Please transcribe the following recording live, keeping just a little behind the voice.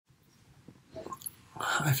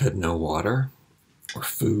I've had no water or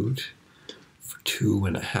food for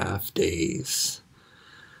 2.5 days.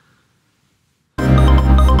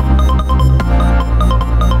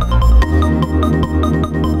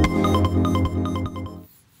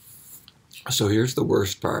 So here's the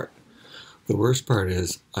worst part. The worst part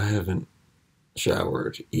is I haven't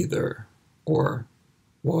showered either or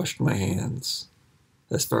washed my hands.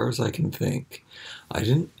 As far as I can think, I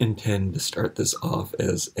didn't intend to start this off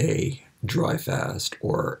as a dry fast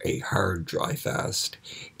or a hard dry fast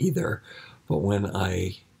either, but when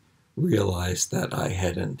I realized that I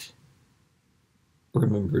hadn't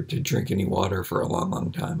remembered to drink any water for a long,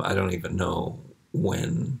 long time, I don't even know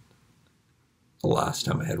when the last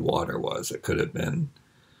time I had water was. It could have been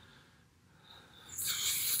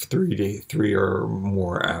 3 or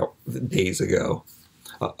more days ago.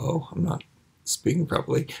 Uh-oh, I'm not speaking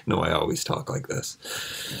properly. No, I always talk like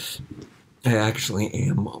this. I actually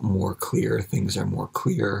am more clear. Things are more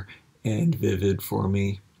clear and vivid for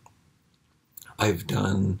me. I've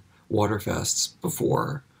done water fasts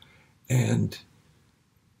before, and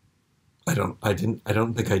I don't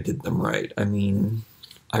think I did them right. I mean,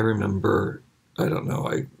 I remember, I don't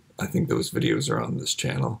know, I think those videos are on this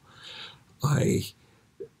channel. I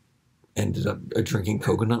ended up drinking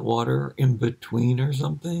coconut water in between or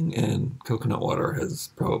something, and coconut water has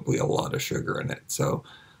probably a lot of sugar in it, so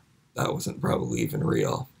that wasn't probably even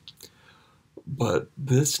real. But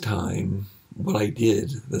this time, what I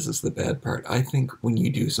did, this is the bad part, I think when you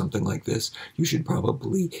do something like this, you should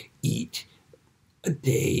probably eat a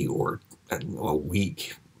day or a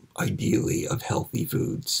week, ideally, of healthy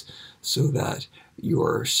foods so that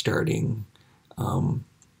you're starting on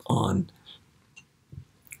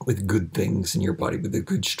with good things in your body, with a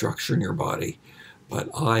good structure in your body. But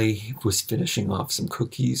I was finishing off some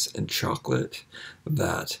cookies and chocolate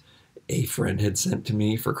that a friend had sent to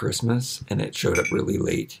me for Christmas, and it showed up really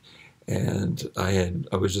late. And I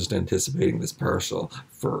was just anticipating this parcel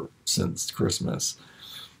since Christmas,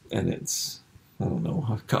 and it's, I don't know,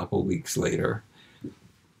 a couple weeks later.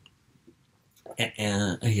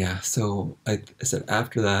 And yeah, so I said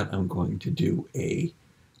after that I'm going to do a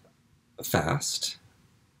fast,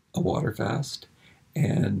 a water fast,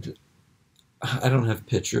 and I don't have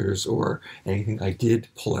pictures or anything. I did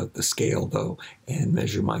pull out the scale, though, and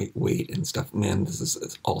measure my weight and stuff. Man, this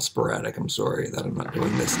is all sporadic. I'm sorry that I'm not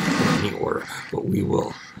doing this in any order, but we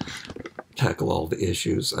will tackle all the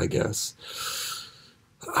issues, I guess.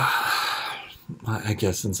 I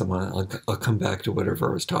guess in someone, I'll come back to whatever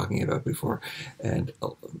I was talking about before. And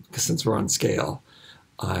since we're on scale,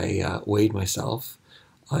 I weighed myself.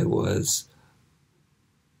 I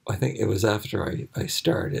think it was after I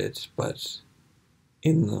started, but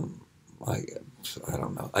in the, I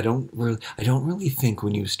don't know. I don't really think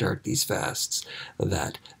when you start these fasts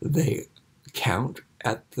that they count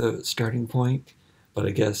at the starting point, but I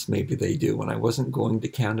guess maybe they do. When I wasn't going to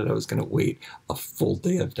count it, I was going to wait a full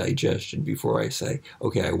day of digestion before I say,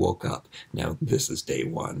 okay, I woke up. Now this is day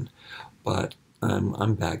one. But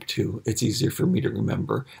I'm back to, it's easier for me to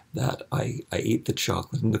remember that I ate the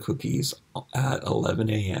chocolate and the cookies at 11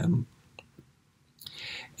 a.m.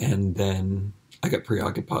 and then I got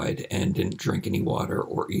preoccupied and didn't drink any water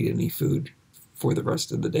or eat any food for the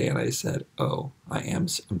rest of the day. And I said, oh, I'm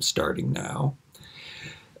starting now.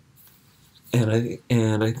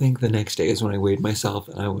 And I think the next day is when I weighed myself,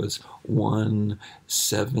 and I was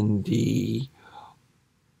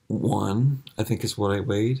 171, I think is what I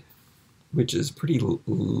weighed, which is pretty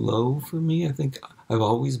low for me. I think I've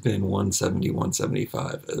always been 170,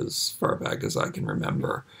 175 as far back as I can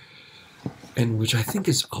remember. And which I think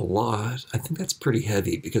is a lot. I think that's pretty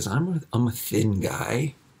heavy because I'm a thin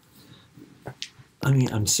guy. I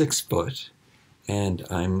mean, I'm 6 foot and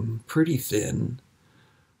I'm pretty thin,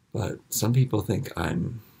 but some people think I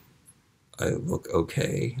look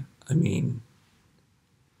okay. I mean,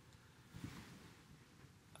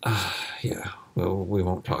 yeah, well, we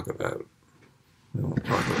won't talk about, I'm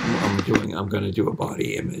going to do a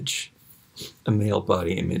male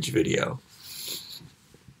body image video.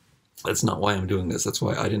 That's not why I'm doing this. That's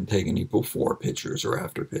why I didn't take any before pictures or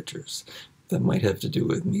after pictures. That might have to do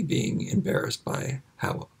with me being embarrassed by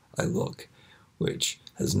how I look, which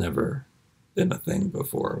has never been a thing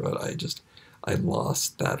before, but I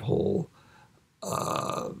lost that whole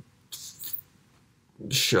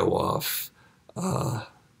show-off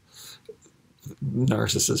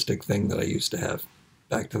narcissistic thing that I used to have.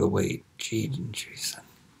 Back to the weight. Jeez,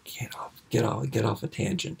 get off a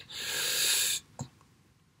tangent.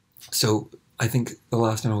 So I think the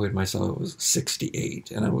last time I weighed myself was 68,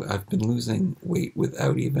 and I've been losing weight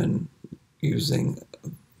without even using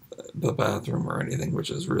the bathroom or anything, which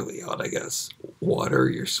is really odd, I guess. Water,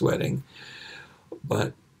 you're sweating.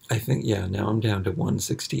 But I think, yeah, now I'm down to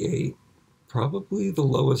 168. Probably the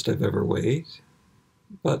lowest I've ever weighed,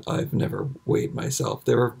 but I've never weighed myself.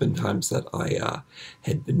 There have been times that I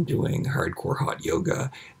had been doing hardcore hot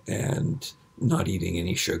yoga and not eating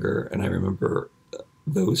any sugar, and I remember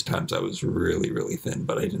those times I was really, really thin,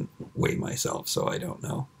 but I didn't weigh myself, so I don't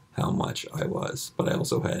know how much I was. But I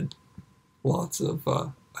also had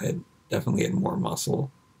I had definitely had more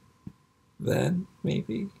muscle then,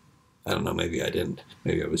 maybe. I don't know, maybe I didn't.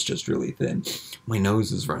 Maybe I was just really thin. My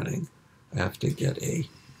nose is running. I have to get a...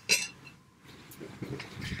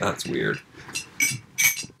 That's weird.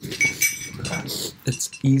 It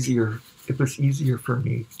was easier for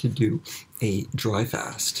me to do a dry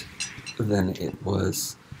fast than it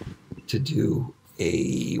was to do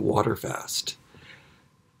a water fast.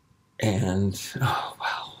 And, oh,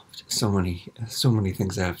 wow, so many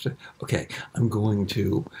things I have to... Okay, I'm going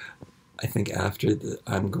to do, I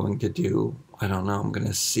don't know, I'm going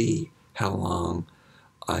to see how long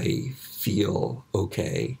I feel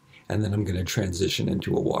okay, and then I'm going to transition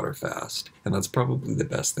into a water fast. And that's probably the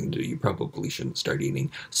best thing to do. You probably shouldn't start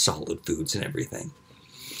eating solid foods and everything.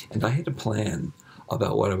 And I had a plan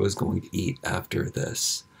about what I was going to eat after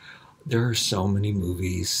this. There are so many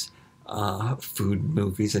movies, food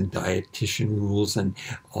movies and dietitian rules and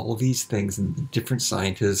all these things, and different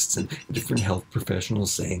scientists and different health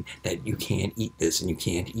professionals saying that you can't eat this and you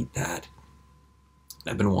can't eat that.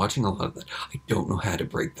 I've been watching a lot of that. I don't know how to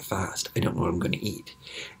break the fast. I don't know what I'm going to eat.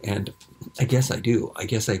 And I guess I do. I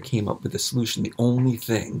guess I came up with a solution. The only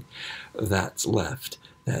thing that's left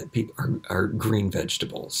that people are green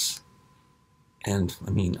vegetables. And I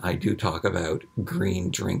mean, I do talk about green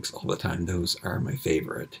drinks all the time. Those are my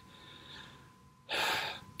favorite.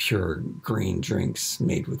 Pure green drinks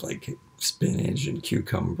made with like spinach and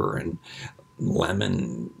cucumber and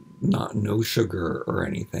lemon, no sugar or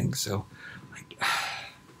anything. So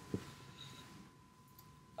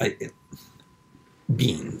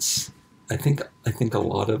beans. I think a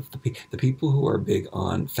lot of the people who are big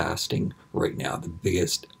on fasting right now, the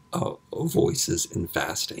biggest voices in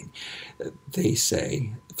fasting, they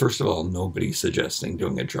say, first of all, nobody's suggesting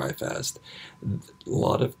doing a dry fast. A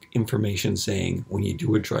lot of information saying when you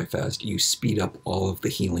do a dry fast, you speed up all of the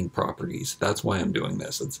healing properties. That's why I'm doing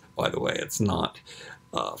this. By the way, it's not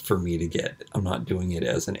for me to get. I'm not doing it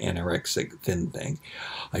as an anorexic thin thing.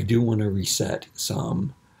 I do want to reset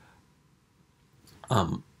some.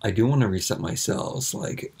 I do want to reset my cells.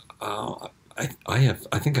 Like I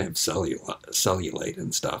think I have cellulite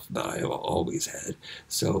and stuff that I have always had.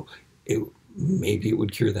 So maybe it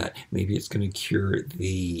would cure that. Maybe it's going to cure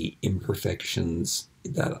the imperfections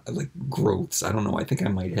that like growths. I don't know. I think I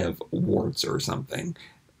might have warts or something.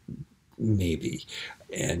 Maybe.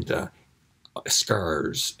 And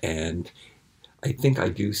scars. And I think I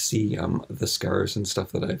do see the scars and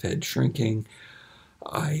stuff that I've had shrinking.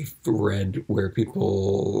 I've read where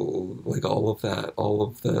people, like all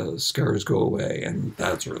of the scars go away, and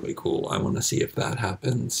that's really cool. I want to see if that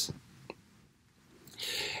happens.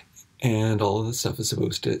 And all of this stuff is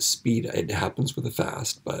supposed to speed. It happens with a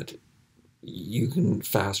fast, but you can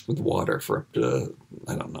fast with water for up to,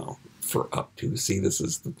 I don't know, see, this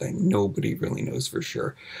is the thing. Nobody really knows for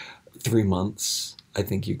sure. 3 months, I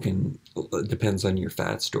think you can, it depends on your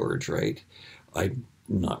fat storage, right? I'm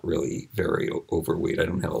not really very overweight. I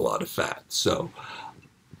don't have a lot of fat, so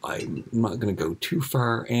I'm not going to go too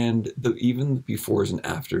far. And even the befores and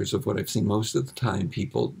afters of what I've seen, most of the time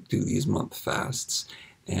people do these month fasts,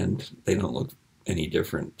 and they don't look any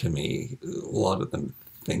different to me. A lot of them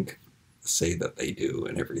say that they do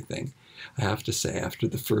and everything. I have to say, after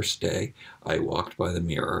the first day, I walked by the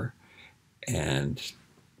mirror, and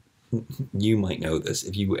you might know this,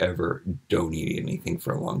 if you ever don't eat anything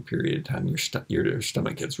for a long period of time, your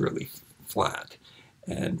stomach gets really flat,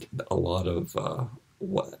 and a lot of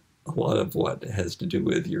what has to do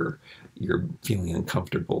with your feeling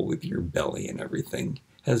uncomfortable with your belly and everything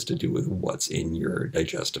has to do with what's in your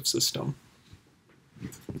digestive system.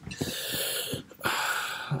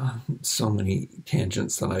 So many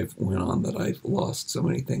tangents that I've went on that I've lost so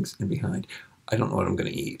many things in behind. I don't know what I'm going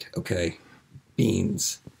to eat. Okay,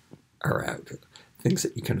 beans are out, things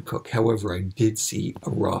that you can cook. However, I did see a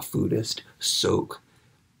raw foodist soak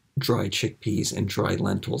dried chickpeas and dried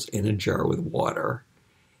lentils in a jar with water,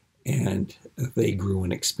 and they grew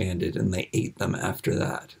and expanded, and they ate them after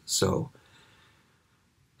that. So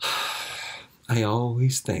I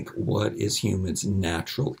always think, what is humans'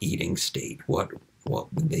 natural eating state? What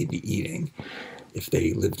would they be eating if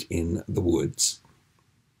they lived in the woods?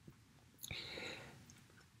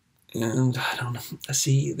 And I don't know.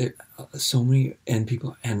 See, there so many and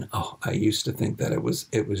people, and I used to think that it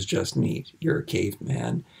was just meat. You're a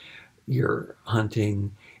caveman. You're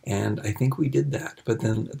hunting, and I think we did that. But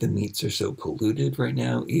then the meats are so polluted right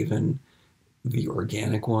now, even the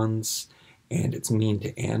organic ones, and it's mean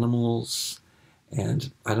to animals.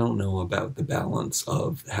 And I don't know about the balance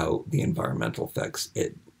of how the environmental effects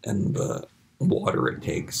it and the water it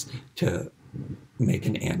takes to make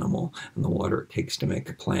an animal and the water it takes to make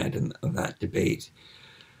a plant, and that debate.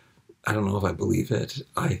 I don't know if I believe it.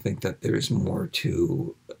 I think that there's more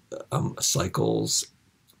to cycles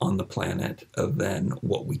on the planet than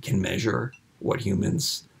what we can measure, what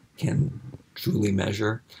humans can truly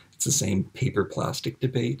measure. It's the same paper plastic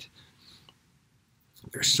debate.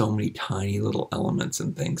 There's so many tiny little elements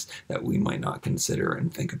and things that we might not consider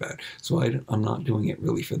and think about. So I'm not doing it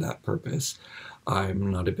really for that purpose. I'm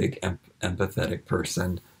not a big empathetic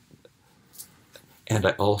person. And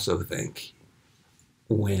I also think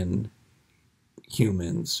when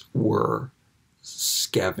humans were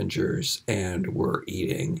scavengers and were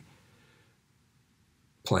eating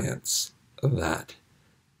plants, that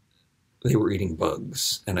they were eating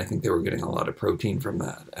bugs, and I think they were getting a lot of protein from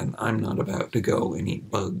that. And I'm not about to go and eat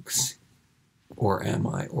bugs, or am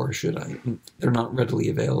I, or should I? They're not readily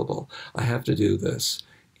available. I have to do this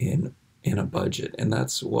in a budget, and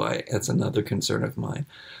that's why that's another concern of mine.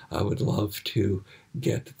 I would love to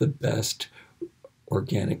get the best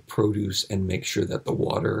organic produce and make sure that the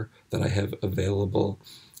water that I have available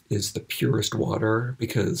is the purest water,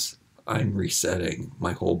 because I'm resetting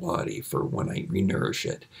my whole body for when I renourish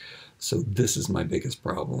it. So this is my biggest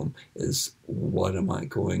problem, is what am I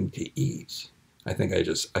going to eat? I think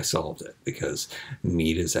I solved it, because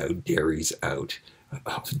meat is out, dairy's out.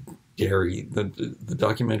 Dairy, the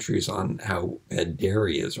documentaries on how bad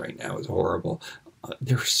dairy is right now is horrible.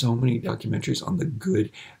 There are so many documentaries on the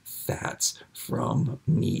good fats from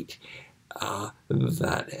meat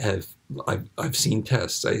that I've seen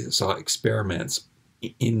tests. I saw experiments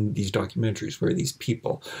in these documentaries where these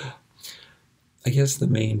people, I guess the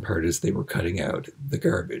main part is they were cutting out the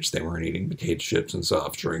garbage. They weren't eating potato chips and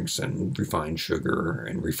soft drinks and refined sugar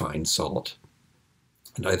and refined salt.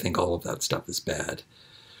 And I think all of that stuff is bad.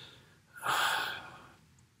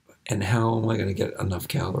 And how am I going to get enough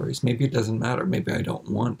calories? Maybe it doesn't matter. Maybe I don't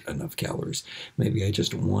want enough calories. Maybe I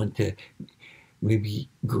just want to, maybe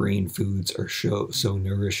green foods are so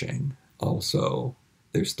nourishing. Also,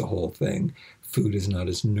 there's the whole thing. Food is not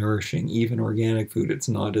as nourishing. Even organic food, it's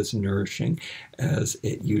not as nourishing as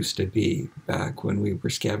it used to be back when we were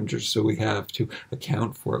scavengers. So we have to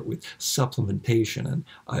account for it with supplementation. And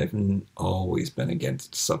I've always been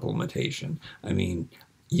against supplementation. I mean,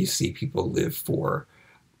 you see people live for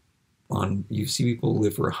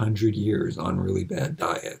 100 years on really bad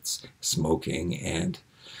diets, smoking, and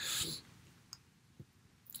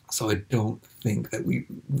so I don't think that we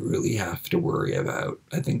really have to worry about,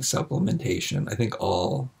 I think, supplementation. I think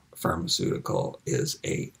all pharmaceutical is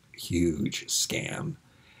a huge scam,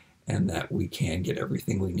 and that we can get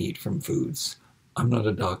everything we need from foods. I'm not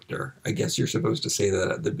a doctor. I guess you're supposed to say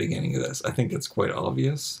that at the beginning of this. I think it's quite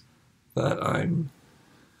obvious that I'm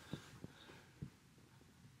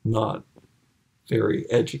not very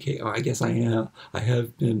educated. I guess I am. I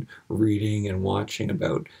have been reading and watching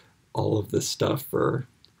about all of this stuff for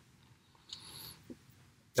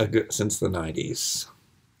since the 90s.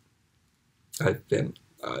 I've been,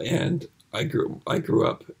 and I grew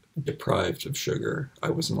up deprived of sugar. I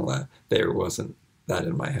wasn't allowed. There wasn't that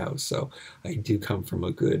in my house, so I do come from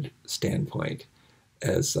a good standpoint.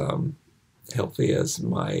 As healthy as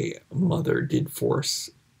my mother did force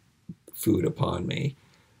food upon me,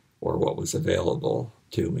 or what was available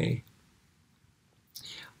to me,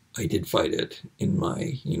 I did fight it in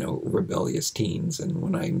my, rebellious teens. And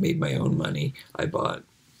when I made my own money, I bought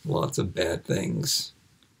lots of bad things,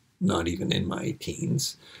 not even in my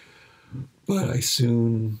teens. But I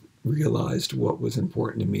soon realized what was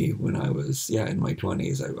important to me when I was, in my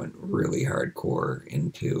 20s. I went really hardcore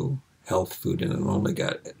into health food, and it only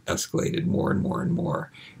got escalated more and more and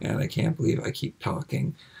more. And I can't believe I keep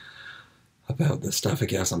talking about this stuff. I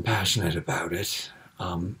guess I'm passionate about it.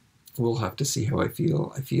 We'll have to see how I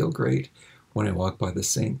feel. I feel great. When I walk by the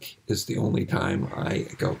sink is the only time I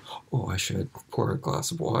go, oh, I should pour a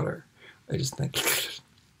glass of water. I just think,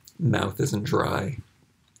 mouth isn't dry.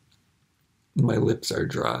 My lips are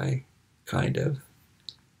dry, kind of.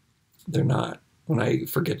 They're not. When I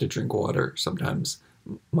forget to drink water, sometimes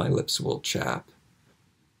my lips will chap.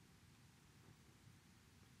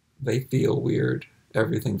 They feel weird.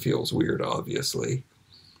 Everything feels weird, obviously.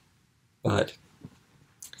 But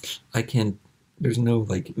I can there's no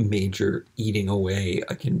like major eating away.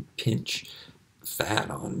 I can pinch fat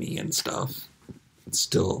on me and stuff. It's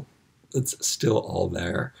still all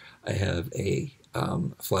there. I have a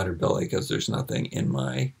flatter belly because there's nothing in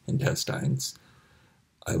my intestines.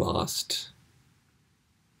 I lost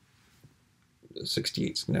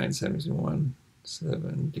 68, 69, 71,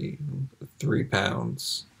 73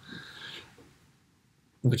 pounds,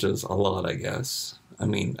 which is a lot, I guess. I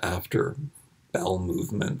mean, after bowel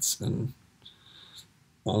movements, and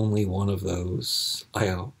only one of those.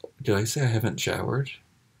 Did I say I haven't showered?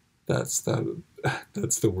 That's the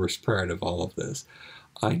worst part of all of this.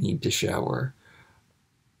 I need to shower.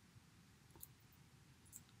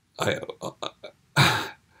 I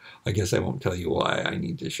guess I won't tell you why I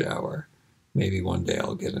need to shower. Maybe one day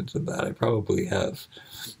I'll get into that. I probably have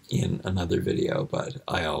in another video, but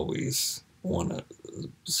I always want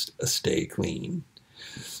to stay clean.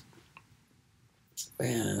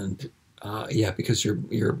 And yeah, because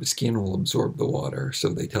your skin will absorb the water. So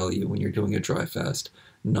they tell you when you're doing a dry fast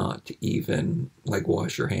not to even like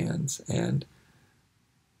wash your hands. And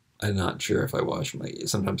I'm not sure if I wash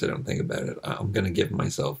sometimes I don't think about it. I'm going to give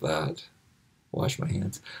myself that. Wash my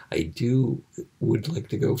hands. I would like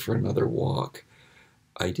to go for another walk.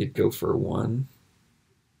 I did go for one.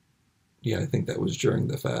 Yeah, I think that was during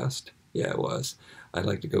the fast. Yeah, it was. I'd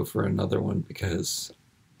like to go for another one because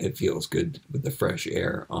it feels good with the fresh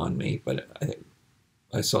air on me, but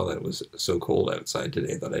I saw that it was so cold outside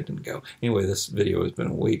today that I didn't go. Anyway, this video has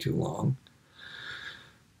been way too long.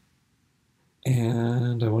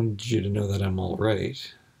 And I wanted you to know that I'm all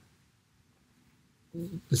right.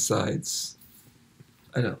 Besides,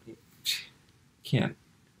 I can't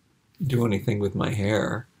do anything with my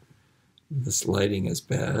hair. This lighting is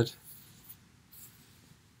bad.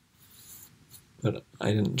 But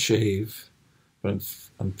I didn't shave. But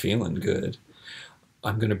I'm feeling good.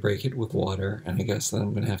 I'm going to break it with water, and I guess then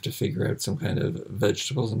I'm going to have to figure out some kind of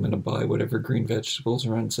vegetables. I'm going to buy whatever green vegetables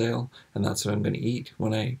are on sale, and that's what I'm going to eat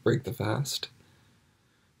when I break the fast.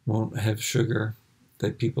 Won't have sugar.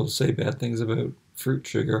 That people say bad things about fruit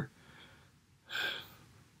sugar.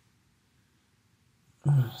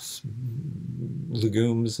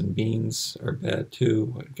 Legumes and beans are bad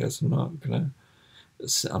too. I guess I'm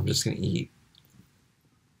just gonna eat.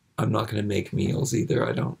 I'm not gonna make meals either.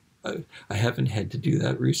 I haven't had to do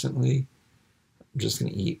that recently. I'm just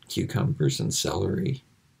gonna eat cucumbers and celery.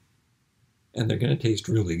 And they're gonna taste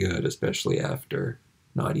really good, especially after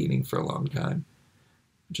not eating for a long time.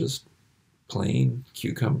 Just plain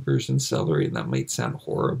cucumbers and celery, and that might sound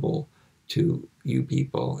horrible to you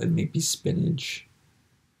people, and maybe spinach.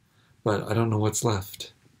 But I don't know what's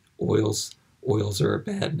left. Oils are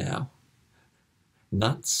bad now.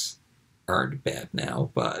 Nuts aren't bad now,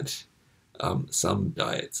 but some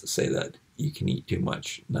diets say that you can eat too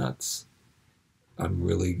much nuts. I'm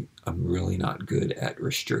really not good at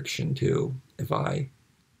restriction too. If I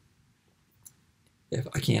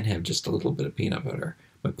can't have just a little bit of peanut butter,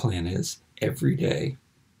 my plan is every day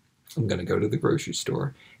I'm going to go to the grocery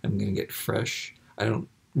store. I'm going to get fresh. I don't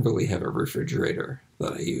really have a refrigerator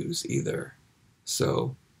that I use either.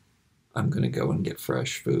 So I'm going to go and get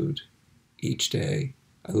fresh food each day.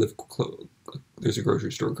 I live close. There's a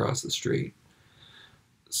grocery store across the street.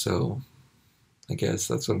 So I guess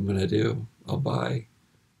that's what I'm going to do. I'll buy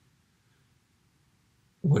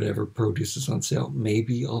whatever produce is on sale.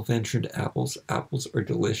 Maybe I'll venture into apples. Apples are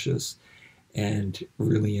delicious and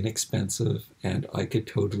really inexpensive, and I could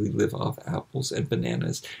totally live off apples and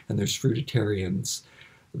bananas. And there's fruitarians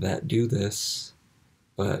that do this,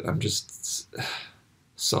 but I'm just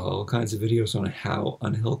saw all kinds of videos on how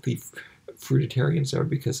unhealthy fruitarians are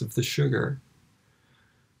because of the sugar.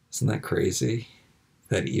 Isn't that crazy?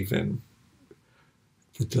 That even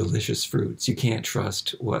the delicious fruits, you can't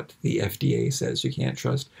trust what the FDA says. You can't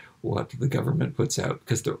trust what the government puts out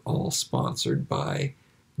because they're all sponsored by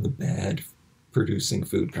the bad producing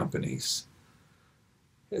food companies.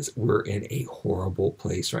 We're in a horrible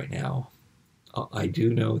place right now. I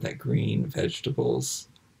do know that green vegetables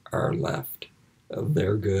are left.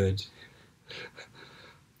 They're good.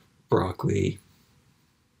 Broccoli.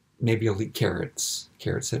 Maybe I'll eat carrots.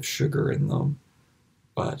 Carrots have sugar in them.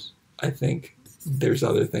 But I think there's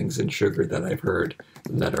other things in sugar that I've heard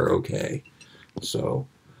that are okay. So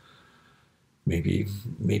maybe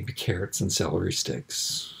carrots and celery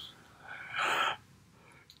sticks.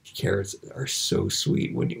 Carrots are so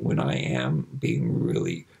sweet when I am being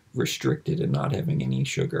really restricted and not having any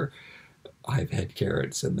sugar. I've had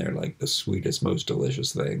carrots and they're like the sweetest, most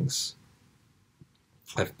delicious things.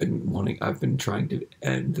 I've been trying to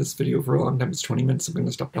end this video for a long time. It's 20 minutes. I'm going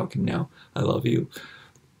to stop talking now. I love you.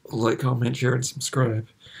 Like, comment, share, and subscribe.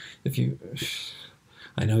 If you,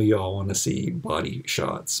 I know you all want to see body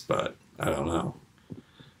shots, but I don't know.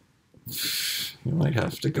 You might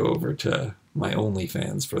have to go over to my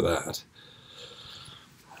OnlyFans for that.